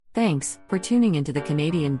Thanks for tuning into the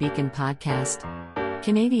Canadian Beacon podcast.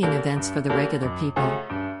 Canadian events for the regular people.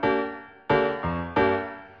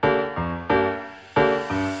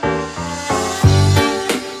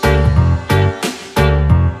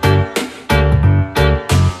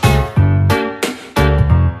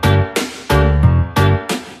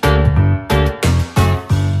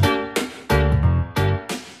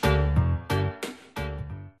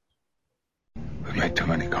 We've made too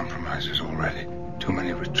many compromises already, too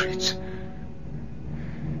many retreats.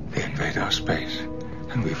 They invade our space,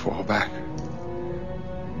 and we fall back.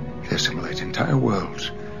 They assimilate entire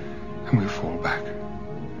worlds, and we fall back.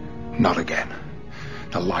 Not again.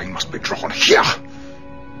 The line must be drawn here.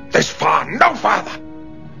 This far, no farther.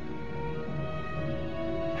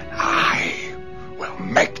 And I will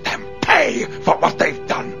make them pay for what they've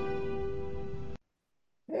done.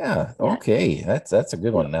 Yeah, okay. That's a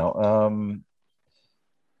good one. Now,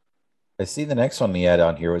 I see the next one we had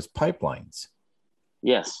on here was pipelines.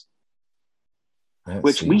 Yes.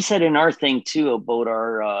 Let's see. We said in our thing too about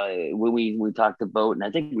our when we talked about, and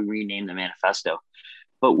I think we renamed the manifesto.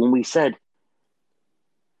 But when we said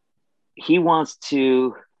he wants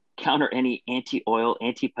to counter any anti-oil,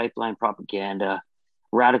 anti-pipeline propaganda,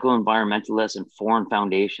 radical environmentalists, and foreign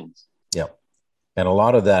foundations. Yeah, and a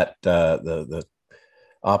lot of that the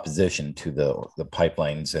opposition to the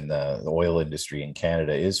pipelines and the oil industry in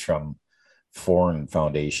Canada is from foreign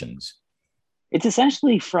foundations. It's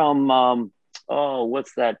essentially from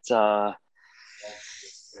what's that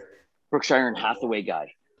Berkshire and Hathaway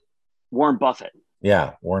guy, Warren Buffett.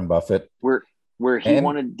 Yeah, Warren Buffett. Where he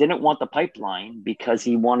didn't want the pipeline because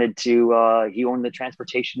he wanted to he owned the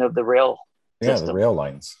transportation of the rail system. The rail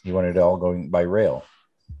lines. He wanted it all going by rail.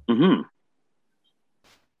 Mm-hmm.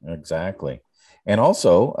 Exactly. And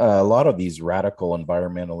also, a lot of these radical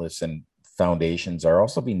environmentalists and foundations are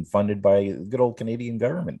also being funded by the good old Canadian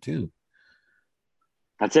government too.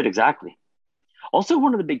 That's it, exactly. Also,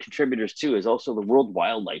 one of the big contributors too is also the World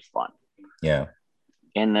Wildlife Fund. Yeah.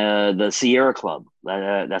 And the Sierra Club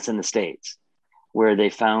that's in the States, where they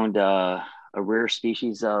found a rare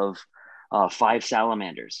species of 5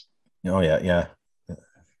 salamanders. Oh yeah.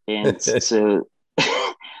 And so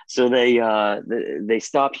they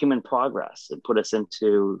stop human progress and put us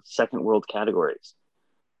into second world categories.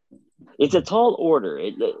 It's a tall order.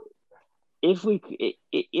 If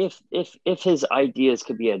his ideas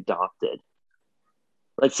could be adopted,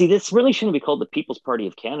 like, see, this really shouldn't be called the People's Party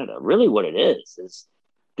of Canada. Really, what it is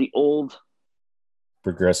the old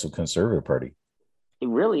Progressive Conservative Party. It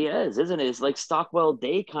really is, isn't it? It's like Stockwell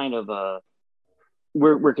Day kind of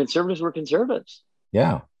we're conservatives. We're conservatives.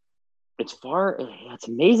 Yeah. It's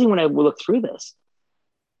amazing when I look through this.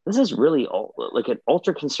 This is really like an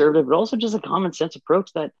ultra conservative, but also just a common sense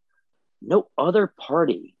approach that no other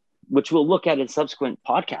party, which we'll look at in subsequent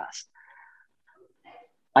podcasts.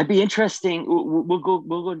 I'd be interesting. We'll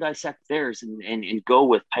go dissect theirs and go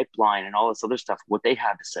with pipeline and all this other stuff, what they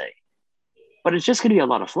have to say. But it's just going to be a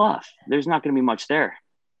lot of fluff. There's not going to be much there.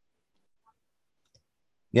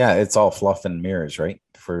 Yeah, it's all fluff and mirrors, right?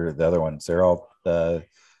 For the other ones, they're all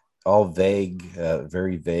vague,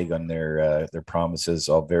 very vague on their promises.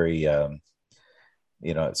 All very,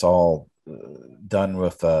 it's all done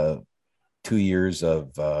with 2 years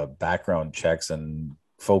of background checks and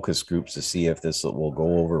focus groups to see if this will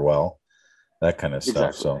go over well, that kind of stuff.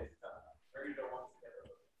 Exactly. So,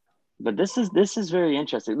 but this is very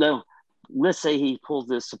interesting. Now, let's say he pulls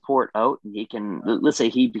this support out, and let's say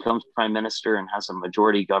he becomes prime minister and has a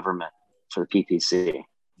majority government for the PPC.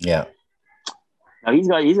 Yeah. Now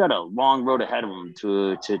he's got a long road ahead of him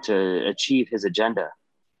to achieve his agenda.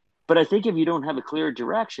 But I think if you don't have a clear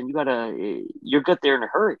direction, you're good there in a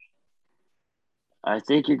hurry. I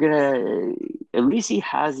think you're gonna, at least he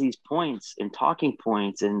has these points and talking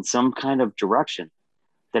points and some kind of direction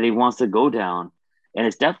that he wants to go down. And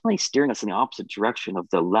it's definitely steering us in the opposite direction of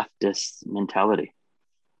the leftist mentality.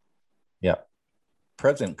 Yeah.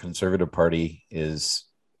 Present Conservative Party is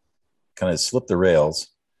kind of slipped the rails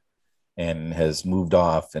and has moved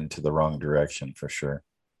off into the wrong direction for sure.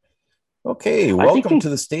 Okay, welcome to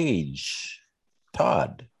the stage,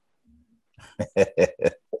 Todd.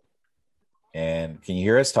 And can you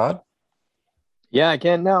hear us, Todd? Yeah, I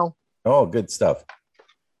can now. Oh, good stuff.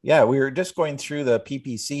 Yeah, we were just going through the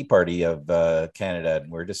PPC party of Canada,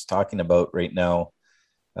 and we're just talking about right now.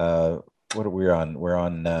 What are we on? We're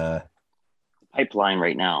on pipeline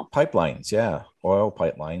right now. Pipelines, yeah, oil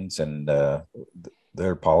pipelines, and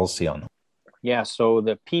their policy on them. Yeah, so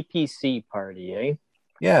the PPC party, eh?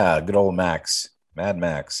 Yeah, good old Max, Mad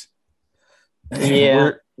Max.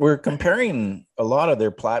 Yeah, we're comparing a lot of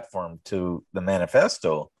their platform to the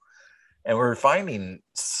manifesto, And we're finding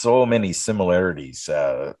so many similarities.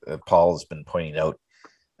 Paul's been pointing out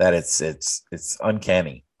that it's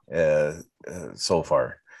uncanny so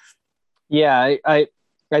far. Yeah, I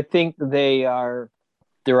think their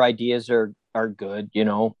ideas are good.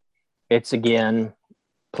 It's again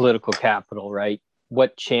political capital, right?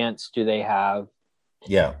 What chance do they have?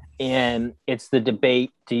 Yeah. And it's the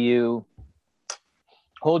debate: do you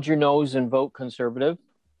hold your nose and vote conservative,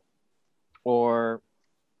 or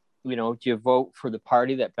do you vote for the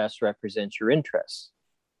party that best represents your interests?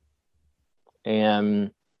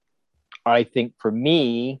 And I think for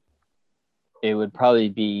me, it would probably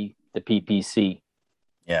be the PPC.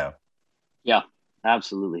 Yeah. Yeah,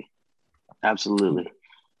 absolutely. Absolutely.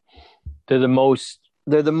 They're the most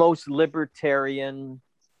libertarian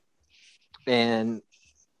and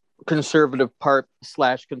conservative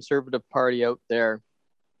conservative party out there,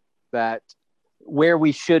 that where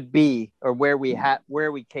we should be, or where we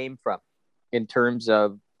came from in terms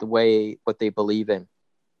of what they believe in.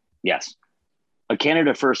 Yes. A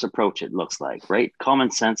Canada first approach, it looks like, right? Common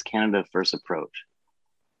sense Canada first approach.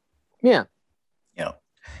 Yeah.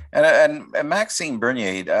 And Maxime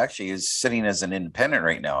Bernier actually is sitting as an independent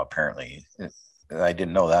right now, apparently. I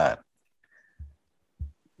didn't know that.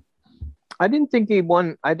 I didn't think he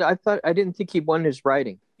won. I didn't think he won his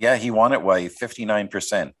riding. Yeah, he won it by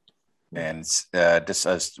 59%. And just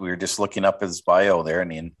as we were just looking up his bio there,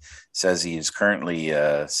 and he says he is currently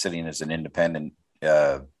sitting as an independent,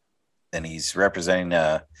 and he's representing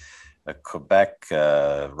a Quebec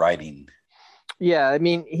riding. Yeah, I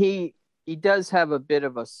mean, he does have a bit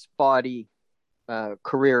of a spotty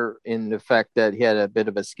career, in the fact that he had a bit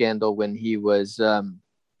of a scandal when he was a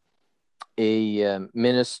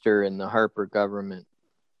minister in the Harper government.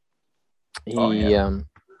 What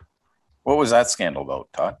was that scandal about,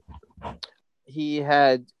 Todd? He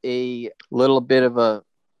had a little bit of a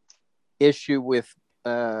issue with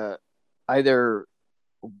either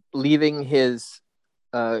leaving his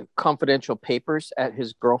confidential papers at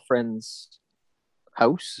his girlfriend's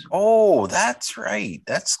house. Oh, that's right.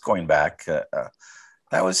 That's going back.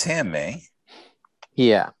 That was him, eh?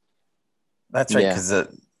 Yeah, that's right. Because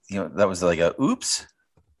that was like a oops.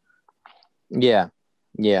 Yeah,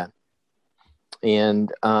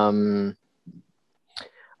 and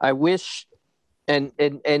I wish, and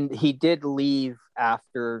he did leave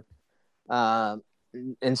after, and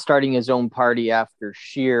starting his own party after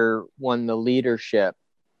Scheer won the leadership.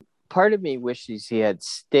 Part of me wishes he had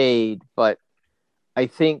stayed, but I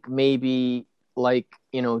think maybe, like,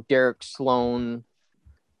 Derek Sloan.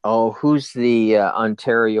 Oh, who's the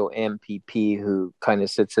Ontario MPP who kind of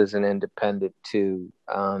sits as an independent too?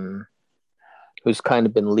 Who's kind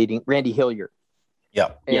of been leading? Randy Hilliard.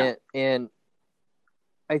 Yeah. And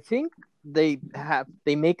I think they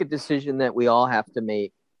make a decision that we all have to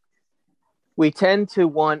make. We tend to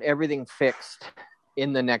want everything fixed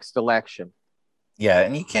in the next election. Yeah,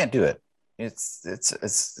 and you can't do it. It's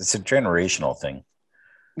a generational thing.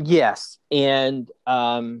 Yes, and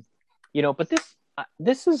but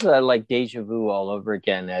this is like deja vu all over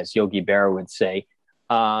again, as Yogi Berra would say.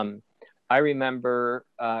 I remember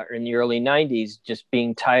in the early 90s just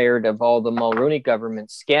being tired of all the Mulroney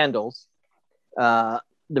government scandals. The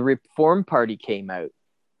Reform Party came out,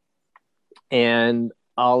 and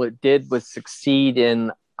all it did was succeed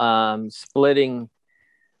in splitting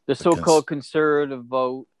the so-called conservative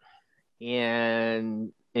vote,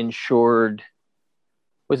 and ensured,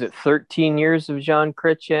 was it 13 years of Jean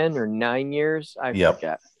Chrétien or 9 years? I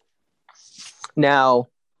forget. Now,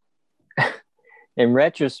 in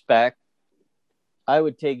retrospect, I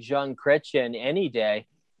would take Jean Chrétien any day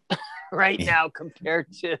now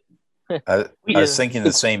compared to... I was thinking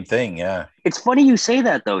the same thing, yeah. It's funny you say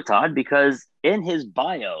that, though, Todd, because in his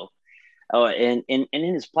bio, and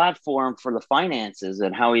in his platform for the finances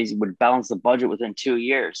and how he would balance the budget within 2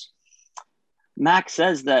 years, Max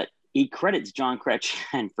says that he credits John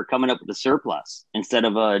Chrétien for coming up with a surplus instead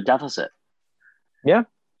of a deficit. Yeah.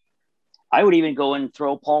 I would even go and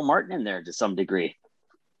throw Paul Martin in there to some degree.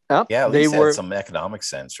 Yeah, at least had some economic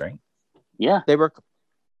sense, right? Yeah. They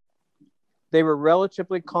were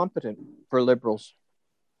relatively competent for Liberals.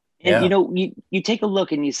 And, you take a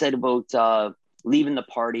look, and you said about leaving the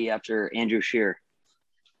party after Andrew Scheer.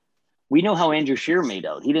 We know how Andrew Scheer made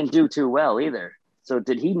out. He didn't do too well either. So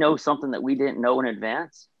did he know something that we didn't know in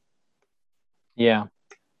advance? Yeah.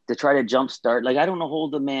 To try to jumpstart. Like, I don't know,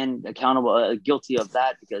 hold the man accountable, guilty of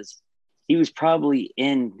that, because he was probably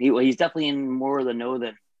he's definitely in more of the know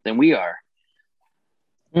than we are.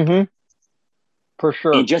 Mm-hmm. For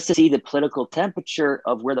sure. And just to see the political temperature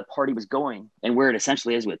of where the party was going and where it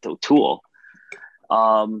essentially is with O'Toole,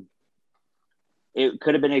 it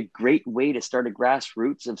could have been a great way to start a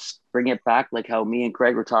grassroots of bring it back, like how me and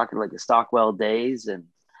Craig were talking, like the Stockwell days and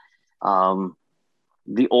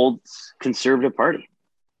the old Conservative Party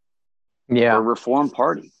or Reform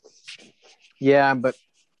Party. Yeah, but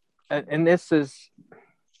and this is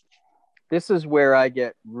where I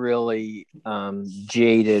get really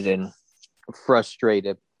jaded and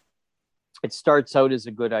frustrated. It starts out as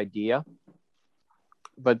a good idea,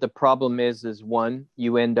 but the problem is one,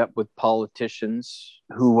 you end up with politicians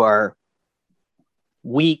who are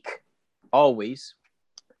weak always.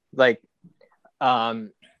 Like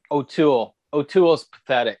O'Toole. O'Toole's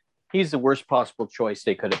pathetic. He's the worst possible choice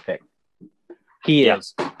they could have picked. He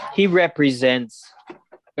is. He represents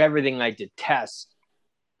everything I detest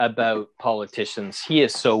about politicians. He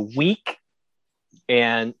is so weak.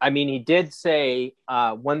 And I mean, he did say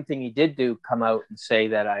one thing he did do, come out and say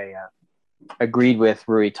that I agreed with,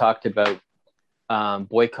 where he talked about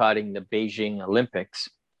boycotting the Beijing Olympics.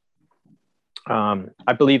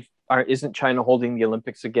 I believe, isn't China holding the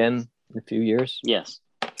Olympics again in a few years? Yes.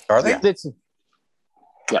 Are they?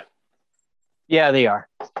 Yeah, they are.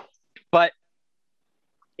 But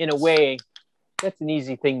in a way, that's an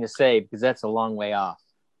easy thing to say because that's a long way off.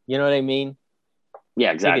 You know what I mean?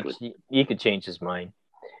 Yeah, exactly. He could change his mind.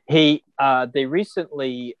 They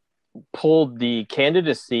recently pulled the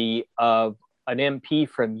candidacy of an MP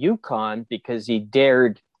from Yukon because he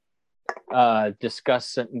dared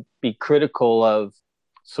discuss and be critical of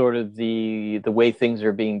sort of the way things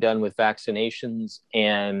are being done with vaccinations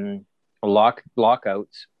and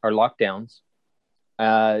lockouts or lockdowns.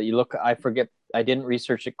 I forget, I didn't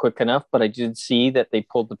research it quick enough, but I did see that they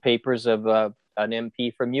pulled the papers of an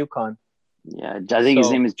MP from Yukon. Yeah, I think his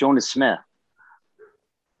name is Jonas Smith.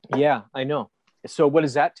 Yeah, I know. So what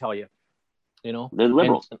does that tell you? You know, they're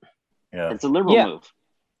liberals. It's a liberal move.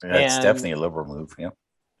 Yeah, it's definitely a liberal move. Yeah.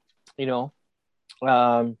 You know,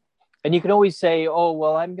 and you can always say, "Oh,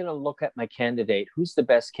 well, I'm going to look at my candidate. Who's the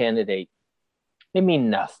best candidate?" They mean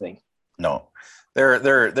nothing. No,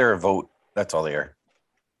 they're a vote. That's all they are.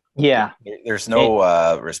 Yeah. There's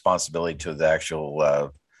no responsibility to the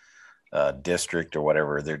actual district or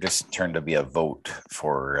whatever. They're just turned to be a vote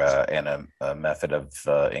for and a method of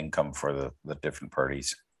income for the different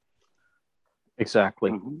parties.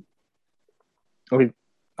 Exactly. Mm-hmm.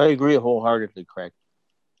 I agree wholeheartedly, Craig.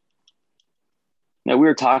 Now, we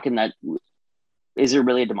were talking that, is there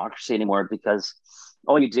really a democracy anymore? Because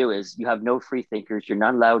all you do is you have no free thinkers. You're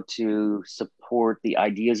not allowed to support the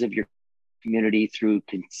ideas of your community through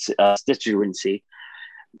constituency.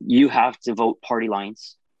 You have to vote party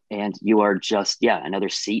lines, and you are just another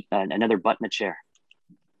seat, another butt in a chair.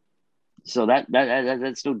 So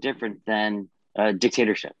that's no different than a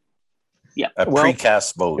dictatorship. Yeah,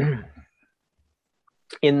 precast vote.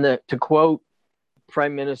 To quote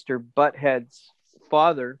Prime Minister Butthead's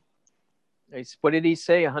father, what did he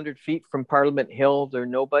say? 100 feet from Parliament Hill, they're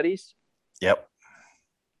nobodies. Yep.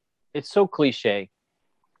 It's so cliche.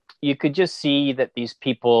 You could just see that these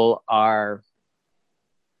people are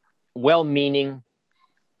well-meaning.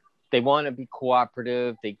 They want to be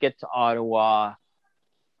cooperative. They get to Ottawa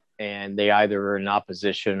and they either are in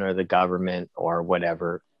opposition or the government or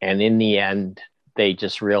whatever. And in the end, they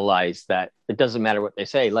just realize that it doesn't matter what they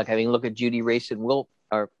say. Like, I mean, look at Judy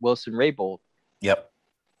Wilson-Raybould. Yep.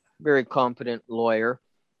 Very competent lawyer.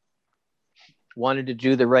 Wanted to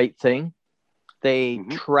do the right thing. They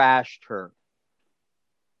trashed her.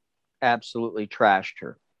 Absolutely trashed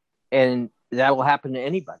her. And that will happen to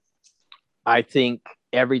anybody. I think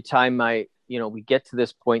every time we get to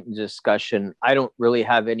this point in discussion, I don't really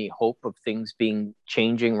have any hope of things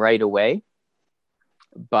changing right away.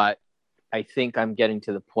 But I think I'm getting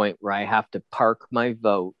to the point where I have to park my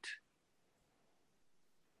vote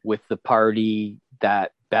with the party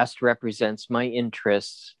that best represents my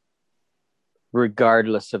interests,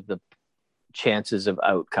 regardless of the chances of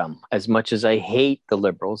outcome. As much as I hate the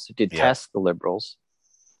Liberals, detest the Liberals.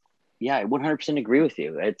 Yeah, I 100% agree with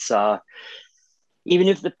you. It's even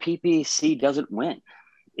if the PPC doesn't win,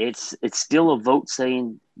 it's still a vote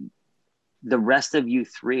saying the rest of you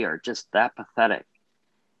three are just that pathetic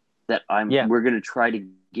that we're going to try to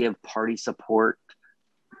give party support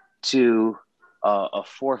to a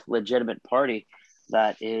fourth legitimate party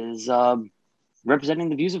that is representing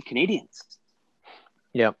the views of Canadians.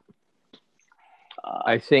 Yep.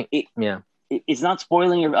 I think it's not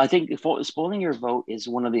spoiling your. I think spoiling your vote is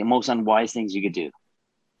one of the most unwise things you could do.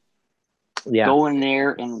 Yeah. Go in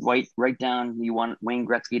there and write down you want Wayne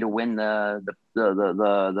Gretzky to win the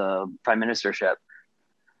prime ministership.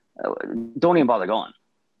 Don't even bother going.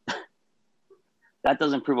 That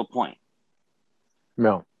doesn't prove a point.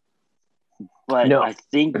 No. But No. I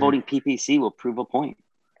think voting PPC will prove a point.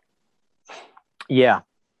 Yeah.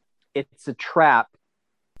 It's a trap.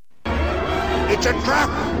 It's a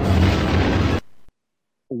trap!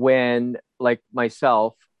 When, like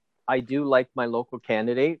myself, I do like my local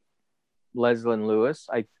candidate, Leslyn Lewis.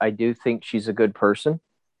 I do think she's a good person,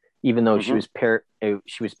 even though she was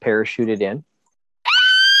parachuted in.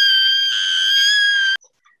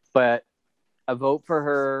 But a vote for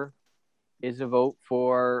her is a vote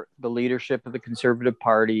for the leadership of the Conservative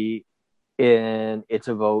Party, and it's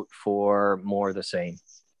a vote for more of the same.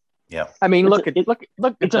 Yeah. I mean, It's look at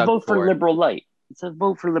It's a Doug vote for Ford. Liberal light. It's a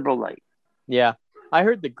vote for Liberal light. Yeah. I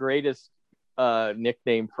heard the greatest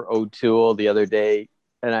nickname for O'Toole the other day,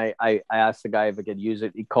 and I asked the guy if I could use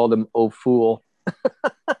it. He called him O'Fool.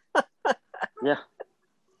 Yeah.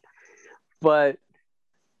 But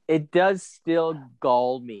it does still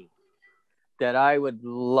gall me that I would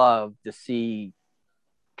love to see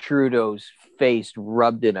Trudeau's face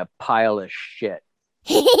rubbed in a pile of shit.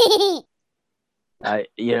 I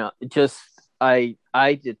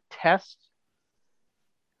detest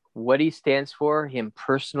what he stands for. Him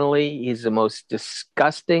personally, he's the most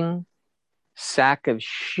disgusting sack of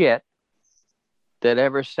shit that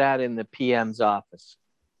ever sat in the PM's office.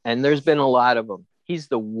 And there's been a lot of them. He's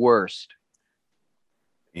the worst.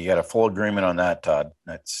 You got a full agreement on that, Todd.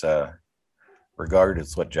 That's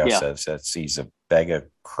regardless what Jeff says, he's a bag of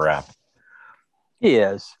crap. He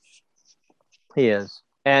is.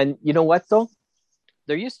 And you know what, though?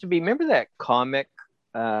 There used to be, remember that comic?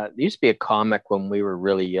 There used to be a comic when we were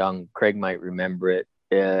really young. Craig might remember it.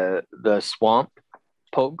 The Swamp.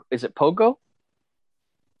 Is it Pogo?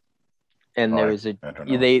 And there was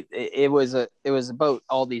it was about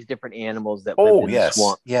all these different animals that lived in the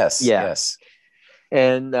swamp. Yes.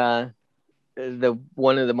 And the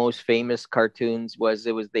one of the most famous cartoons was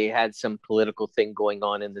they had some political thing going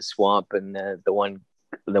on in the swamp, and the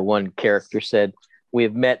one character said, "We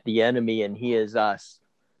have met the enemy, and he is us."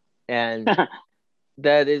 And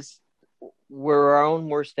we're our own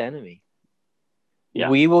worst enemy. Yeah.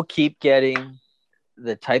 We will keep getting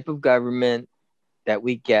the type of government that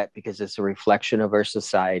we get because it's a reflection of our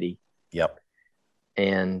society. Yep.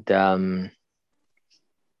 And there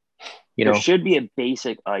should be a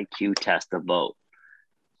basic IQ test to vote.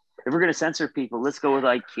 If we're going to censor people, let's go with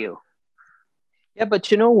IQ. Yeah,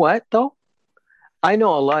 but you know what, though? I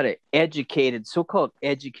know a lot of so-called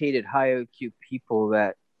educated, high IQ people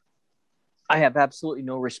that I have absolutely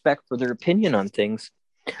no respect for their opinion on things.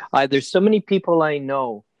 There's so many people I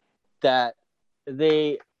know that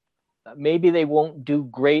maybe they won't do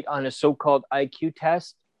great on a so-called IQ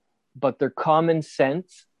test, but their common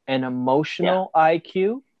sense and emotional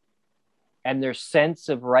IQ and their sense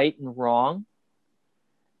of right and wrong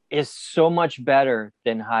is so much better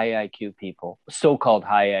than high IQ people, so-called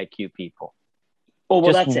high IQ people. Oh,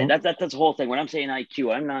 well, that's it. That's the whole thing. When I'm saying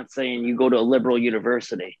IQ, I'm not saying you go to a liberal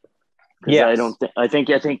university. Yes. I think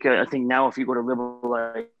now if you go to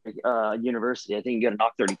liberal university, I think you got to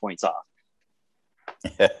knock 30 points off.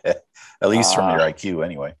 At least from your IQ,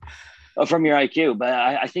 anyway. From your IQ, but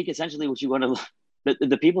I think essentially what you want to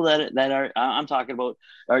the people that are I'm talking about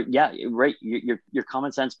are right. Your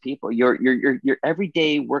common sense people, your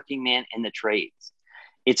everyday working man in the trades.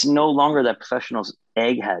 It's no longer that professional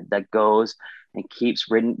egghead that goes and keeps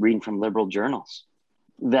reading from liberal journals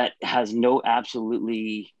that has no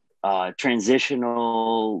absolutely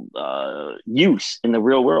transitional use in the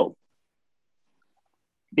real world.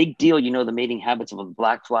 Big deal, the mating habits of a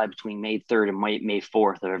black fly between May 3rd and May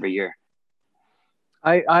 4th of every year.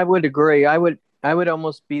 I would agree. I would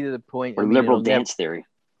almost be to the point. Or liberal dance theory.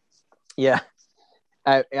 Yeah.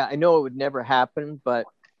 I know it would never happen, but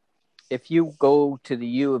if you go to the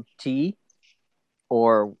U of T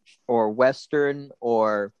or Western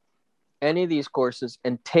or any of these courses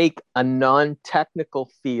and take a non-technical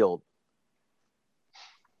field,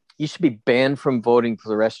 you should be banned from voting for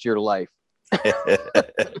the rest of your life.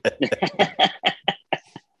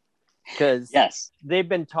 Because they've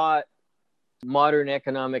been taught modern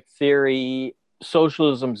economic theory,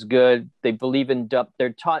 socialism's good. They believe in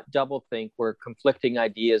they're taught doublethink, where conflicting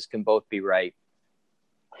ideas can both be right.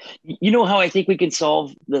 You know how I think we can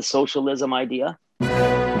solve the socialism idea?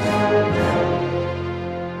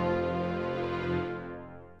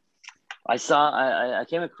 I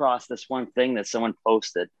came across this one thing that someone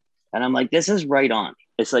posted, and I'm like, this is right on.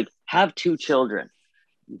 It's like, have 2 children,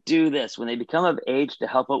 do this when they become of age to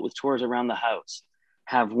help out with chores around the house.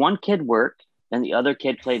 Have one kid work and the other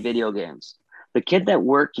kid play video games. The kid that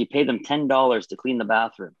worked, you pay them $10 to clean the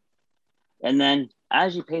bathroom. And then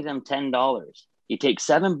as you pay them $10, you take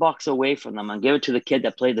 $7 away from them and give it to the kid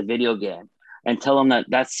that played the video game and tell them that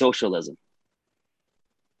that's socialism.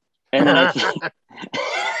 And then I think,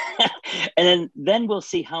 and then we'll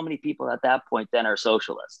see how many people at that point then are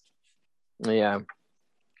socialists. Yeah.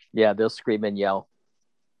 Yeah, they'll scream and yell.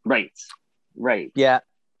 Right. Yeah.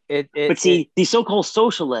 But see, these so-called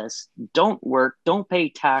socialists don't work, don't pay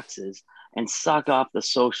taxes, and suck off the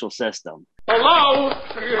social system. Hello?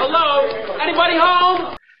 Anybody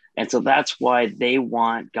home? And so that's why they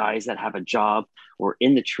want guys that have a job or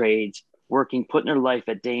in the trades, working, putting their life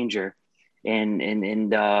at danger, and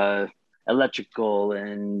electrical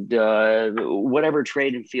and whatever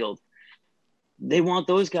trade and field. They want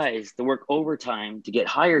those guys to work overtime to get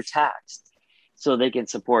higher taxed so they can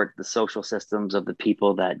support the social systems of the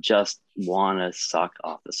people that just want to suck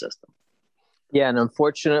off the system. Yeah, and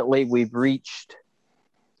unfortunately, we've reached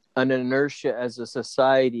an inertia as a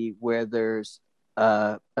society where there's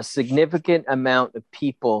a significant amount of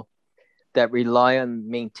people that rely on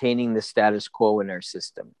maintaining the status quo in our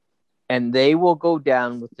system. And they will go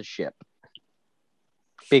down with the ship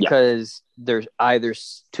because they're either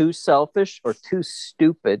too selfish or too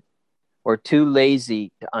stupid or too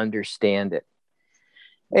lazy to understand it.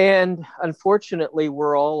 And unfortunately,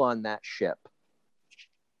 we're all on that ship.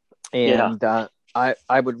 And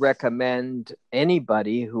I would recommend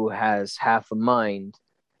anybody who has half a mind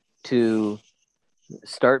to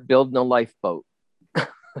start building a lifeboat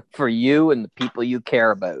for you and the people you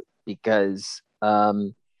care about, because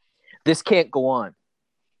this can't go on.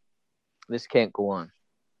 This can't go on.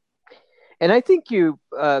 And I think you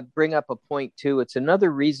bring up a point too. It's another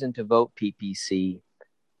reason to vote PPC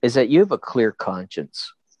is that you have a clear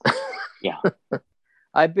conscience. Yeah.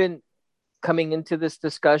 I've been coming into this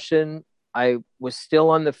discussion. I was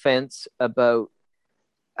still on the fence about,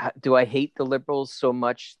 do I hate the Liberals so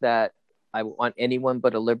much that I want anyone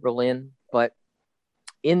but a Liberal in? But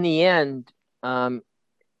in the end,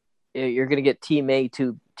 you're going to get Team A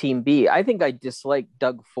to Team B. I think I dislike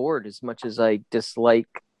Doug Ford as much as I dislike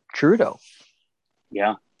Trudeau.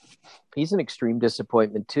 Yeah. He's an extreme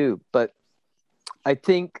disappointment too. But I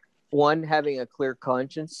think, one, having a clear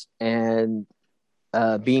conscience and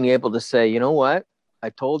being able to say, you know what,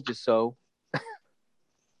 I told you so.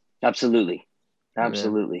 Absolutely.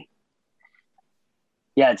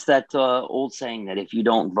 Yeah, it's that old saying that if you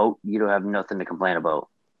don't vote, you don't have nothing to complain about.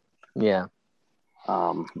 Yeah.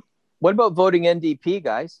 What about voting NDP,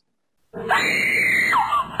 guys?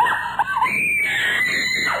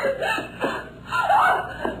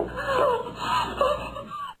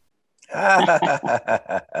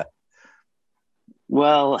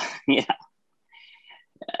 Well, yeah.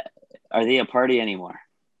 Are they a party anymore?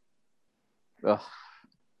 Ugh.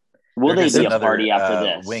 Will they There's be a another, party after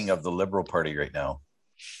this? wing of the Liberal Party right now.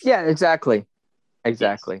 Yeah, exactly.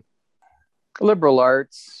 Liberal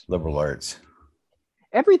arts,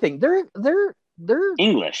 everything. They're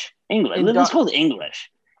English. Let's call it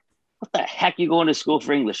English. What the heck you going to school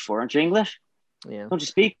for English for? Aren't you English? Yeah. Don't you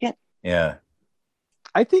speak it? Yeah.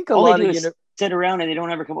 I think All they do is sit around and they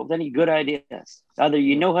don't ever come up with any good ideas. Either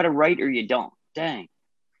you know how to write or you don't. Dang.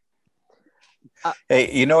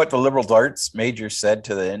 Hey, you know what the liberal arts major said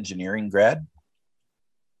to the engineering grad?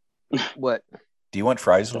 What? Do you want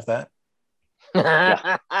fries with that? Do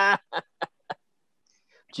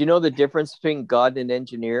you know the difference between God and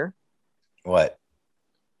engineer? What?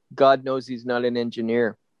 God knows he's not an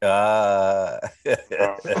engineer. You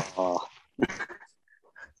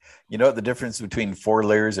know what the difference between 4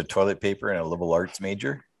 layers of toilet paper and a liberal arts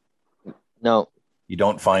major? No. You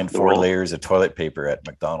don't find 4 layers of toilet paper at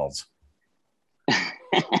McDonald's.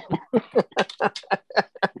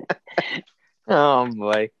 Oh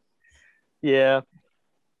boy. Yeah.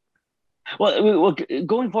 Well,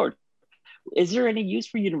 going forward, is there any use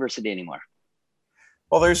for university anymore?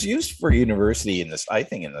 Well, there's use for university in this, I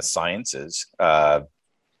think, in the sciences.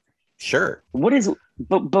 Sure. What is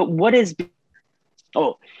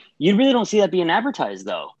you really don't see that being advertised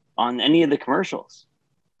though on any of the commercials,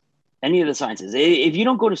 any of the sciences. If you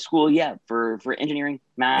don't go to school for engineering,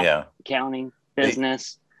 math, accounting,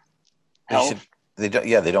 business, health. They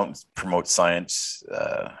don't promote science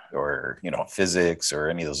or physics or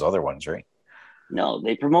any of those other ones, right? No,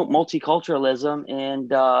 they promote multiculturalism and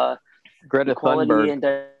Greta Thunberg. And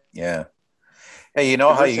yeah. Hey, you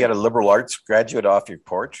know how you get a liberal arts graduate off your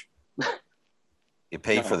porch? You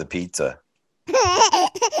pay for the pizza.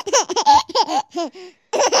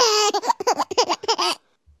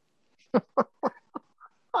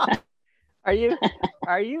 Are you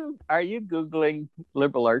Googling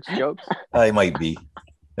liberal arts jokes? I might be.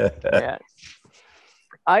 Yeah.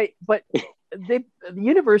 But the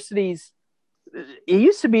universities, it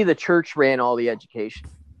used to be the church ran all the education.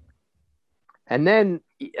 And then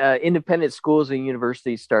independent schools and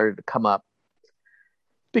universities started to come up.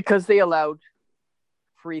 Because they allowed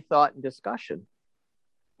free thought and discussion.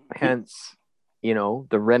 Hence, the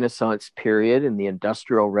Renaissance period and the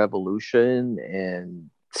Industrial Revolution, and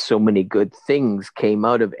so many good things came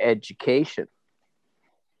out of education.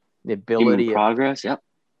 The ability Human progress, yep.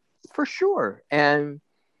 For sure. And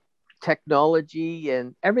technology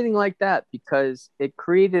and everything like that, because it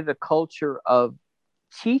created a culture of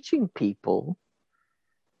teaching people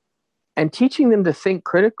and teaching them to think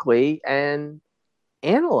critically and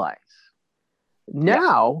analyze.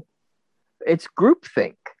 Now it's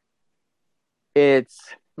groupthink. It's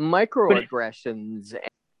microaggressions.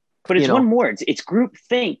 But it's one more. It's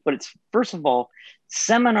groupthink, but it's, first of all,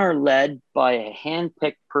 seminar led by a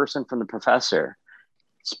hand-picked person from the professor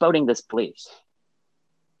spouting this beliefs.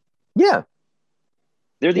 Yeah.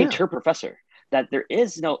 They're the inter-professor. That there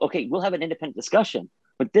is no, okay, we'll have an independent discussion,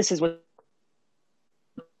 but this is what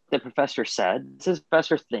the professor said. This is what the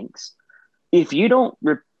professor thinks. If you don't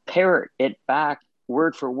repair it back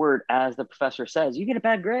word for word as the professor says, you get a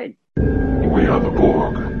bad grade. We are the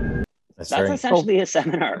Borg. That's essentially a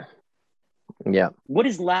seminar. Yeah. What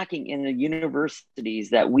is lacking in the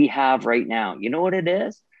universities that we have right now? You know what it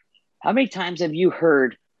is? How many times have you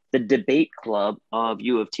heard the debate club of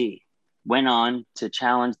U of T went on to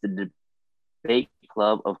challenge the debate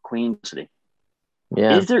club of Queen's University?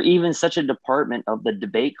 Yeah. Is there even such a department of the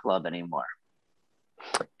debate club anymore?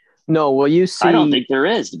 No. Well, you see, I don't think there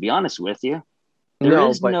is, to be honest with you. There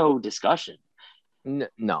is no discussion.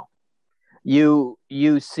 No. You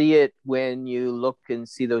see it when you look and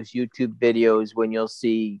see those YouTube videos, when you'll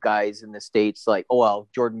see guys in the States like,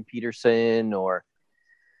 Jordan Peterson, or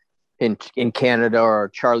in Canada, or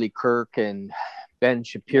Charlie Kirk and Ben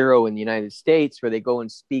Shapiro in the United States, where they go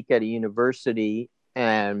and speak at a university,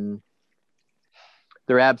 and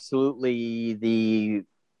they're absolutely the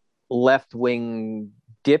left-wing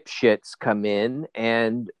dipshits come in,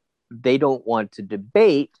 and they don't want to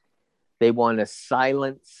debate. They want to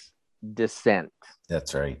silence dissent.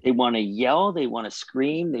 That's right. They want to yell. They want to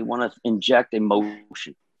scream. They want to inject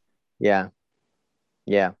emotion. Yeah.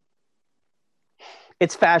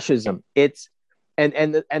 It's fascism. It's and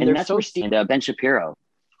that's so where Ben Shapiro.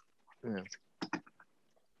 Yeah.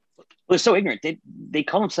 They're so ignorant. They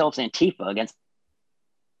call themselves Antifa, against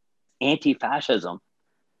anti-fascism,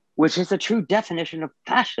 which is the true definition of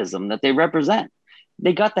fascism that they represent.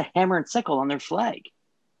 They got the hammer and sickle on their flag.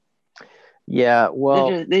 Yeah,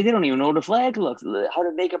 well, they don't even know what a flag looks like, how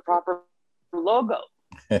to make a proper logo.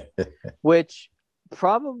 Which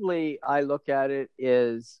probably, I look at it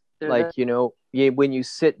is like, when you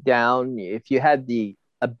sit down, if you had the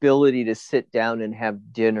ability to sit down and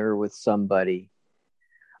have dinner with somebody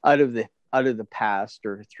out of the past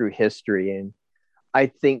or through history, and I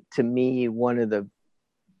think, to me, one of the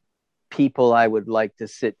people I would like to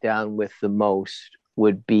sit down with the most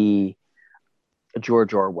would be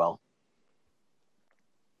George Orwell.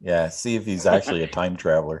 Yeah, see if he's actually a time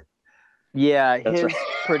traveler. Yeah, That's his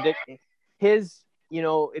right.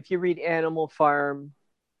 if you read Animal Farm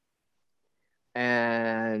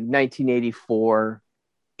and 1984,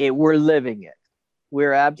 we're living it.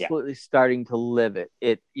 We're absolutely starting to live it.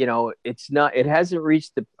 It hasn't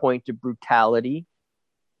reached the point of brutality,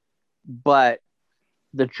 but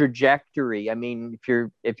the trajectory, I mean,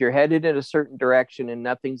 if you're headed in a certain direction and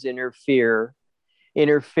nothing's interfering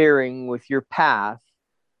with your path,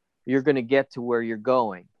 you're going to get to where you're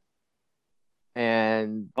going.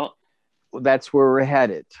 And that's where we're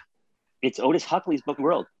headed. It's Otis Huxley's book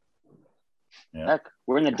World. Yeah. Heck,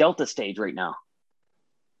 we're in the Delta stage right now.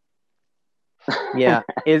 Yeah.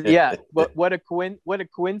 But what a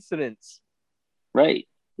coincidence. Right.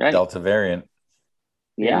 Delta variant.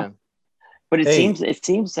 Yeah. But it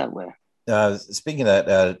seems that way. Speaking of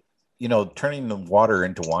that, turning the water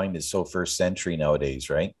into wine is so first century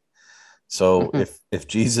nowadays, right? So if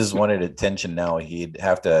Jesus wanted attention now, he'd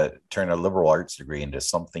have to turn a liberal arts degree into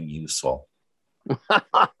something useful.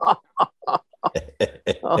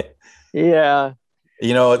 Yeah.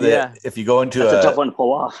 If you go into that's a tough one to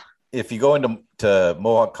pull off. If you go into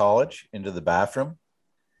Mohawk College, into the bathroom,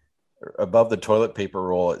 above the toilet paper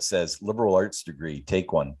roll, it says liberal arts degree,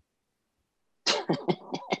 take one.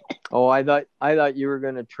 Oh, I thought you were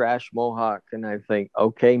going to trash Mohawk, and I think,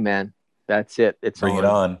 okay, man, that's it. Bring it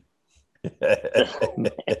on.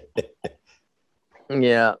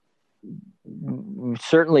 Yeah,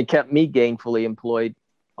 certainly kept me gainfully employed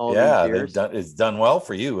all these years. It's done well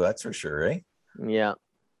for you, that's for sure, right? Yeah.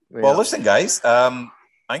 Well, listen, guys, I'm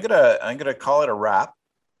gonna call it a wrap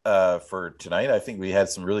for tonight. I think we had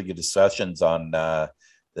some really good discussions on the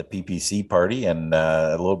PPC party, and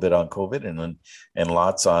a little bit on COVID, and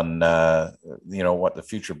lots on what the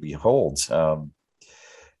future beholds.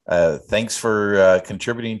 Thanks for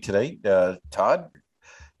contributing today, Todd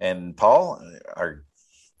and Paul, our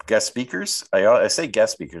guest speakers. I say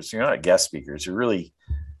guest speakers. You're not guest speakers. You're really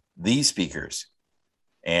the speakers.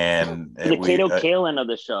 And the Cato Kalin of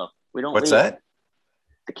the show. We don't. What's leave. that?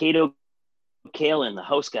 The Cato Kalin, the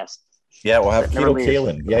host guest. Yeah, we'll have Cato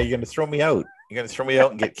Kalin. Yeah, you're going to throw me out. You're going to throw me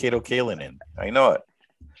out and get Cato Kalin in. I know it.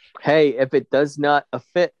 Hey, if it does not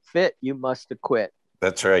fit, you must acquit.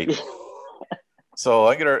 That's right. So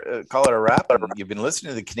I'm going to call it a wrap. You've been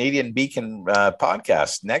listening to the Canadian Beacon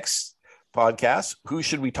podcast. Next podcast, who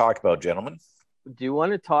should we talk about, gentlemen? Do you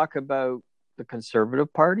want to talk about the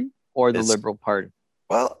Conservative Party or the Liberal Party?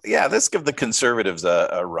 Well, yeah, let's give the Conservatives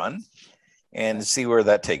a run and see where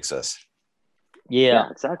that takes us. Yeah,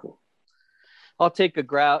 exactly. I'll take a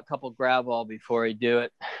couple grab all before I do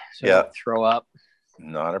it. So yeah. I don't throw up.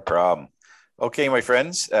 Not a problem. Okay, my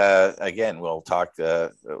friends. Again, we'll talk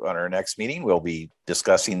on our next meeting. We'll be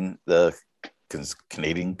discussing the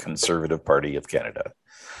Canadian Conservative Party of Canada.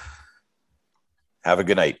 Have a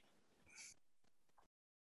good night.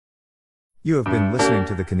 You have been listening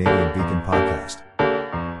to the Canadian Beacon podcast.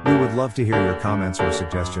 We would love to hear your comments or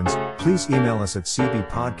suggestions. Please email us at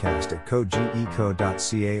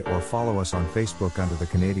cbpodcast@cogeco.ca or follow us on Facebook under the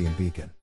Canadian Beacon.